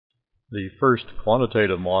The first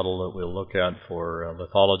quantitative model that we'll look at for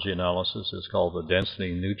lithology analysis is called the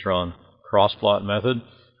density neutron crossplot method,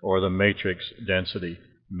 or the matrix density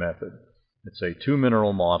method. It's a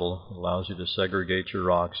two-mineral model. It allows you to segregate your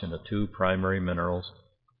rocks into two primary minerals.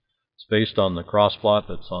 It's based on the crossplot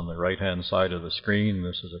that's on the right-hand side of the screen.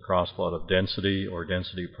 This is a crossplot of density or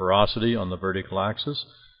density porosity on the vertical axis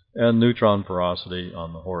and neutron porosity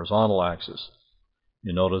on the horizontal axis.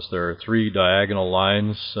 You notice there are three diagonal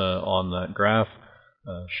lines on that graph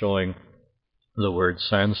showing the words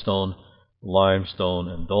sandstone, limestone,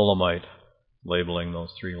 and dolomite, labeling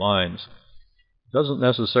those three lines. It doesn't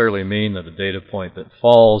necessarily mean that a data point that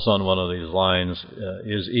falls on one of these lines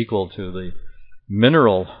is equal to the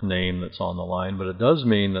mineral name that's on the line, but it does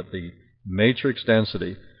mean that the matrix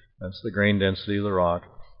density, that's the grain density of the rock,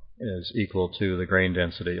 is equal to the grain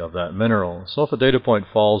density of that mineral. So if a data point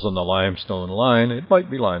falls on the limestone line, it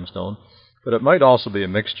might be limestone, but it might also be a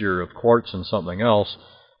mixture of quartz and something else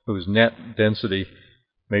whose net density,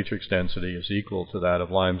 matrix density, is equal to that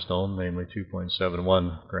of limestone, namely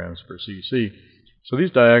 2.71 grams per cc. So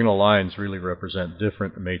these diagonal lines really represent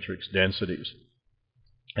different matrix densities.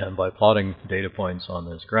 And by plotting data points on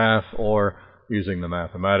this graph or using the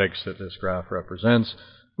mathematics that this graph represents,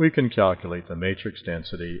 we can calculate the matrix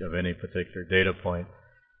density of any particular data point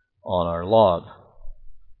on our log.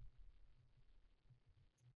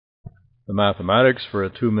 The mathematics for a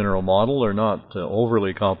two-mineral model are not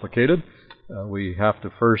overly complicated. We have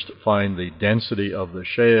to first find the density of the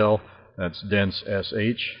shale, that's dense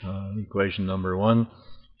SH, equation number 1,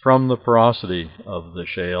 from the porosity of the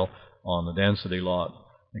shale on the density log.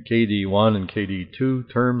 The KD1 and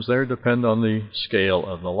KD2 terms there depend on the scale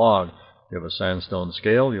of the log. If you have a sandstone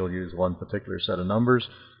scale, you'll use one particular set of numbers,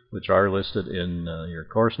 which are listed in your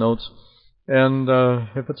course notes. And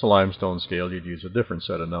if it's a limestone scale, you'd use a different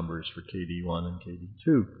set of numbers for KD1 and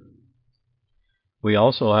KD2. We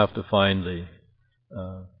also have to find the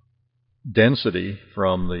density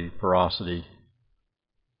from the porosity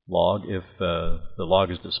log. If the log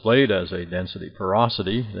is displayed as a density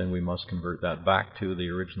porosity, then we must convert that back to the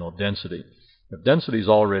original density. If density is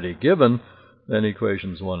already given, then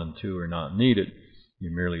equations 1 and 2 are not needed.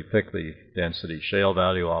 You merely pick the density shale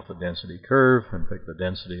value off the density curve and pick the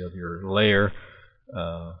density of your layer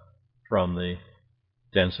from the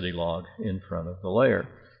density log in front of the layer.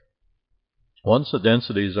 Once the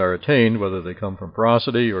densities are attained, whether they come from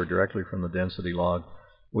porosity or directly from the density log,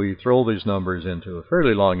 we throw these numbers into a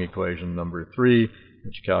fairly long equation, number 3,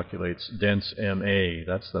 which calculates dense MA.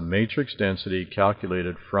 That's the matrix density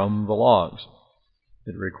calculated from the logs.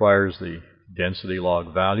 It requires the density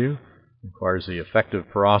log value, requires the effective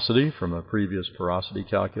porosity from a previous porosity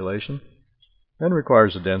calculation, and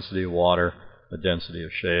requires the density of water, the density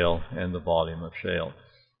of shale, and the volume of shale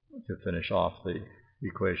to finish off the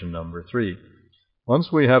equation number 3. Once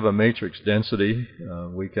we have a matrix density,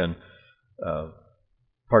 we can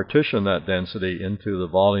partition that density into the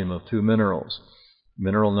volume of two minerals.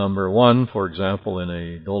 Mineral number 1, for example, in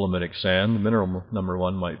a dolomitic sand, mineral number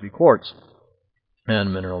 1 might be quartz,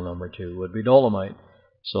 and mineral number 2 would be dolomite.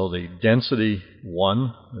 So the density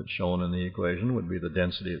 1 that's shown in the equation would be the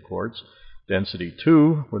density of quartz. Density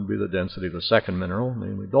 2 would be the density of the second mineral,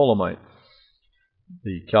 namely dolomite.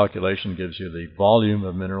 The calculation gives you the volume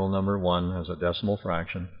of mineral number 1 as a decimal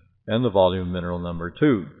fraction and the volume of mineral number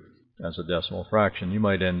 2 as a decimal fraction. You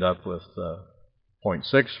might end up with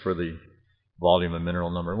 0.6 for the volume of mineral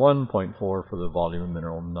number 1, 0.4 for the volume of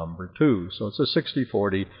mineral number 2. So it's a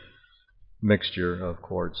 60-40 mixture of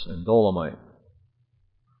quartz and dolomite.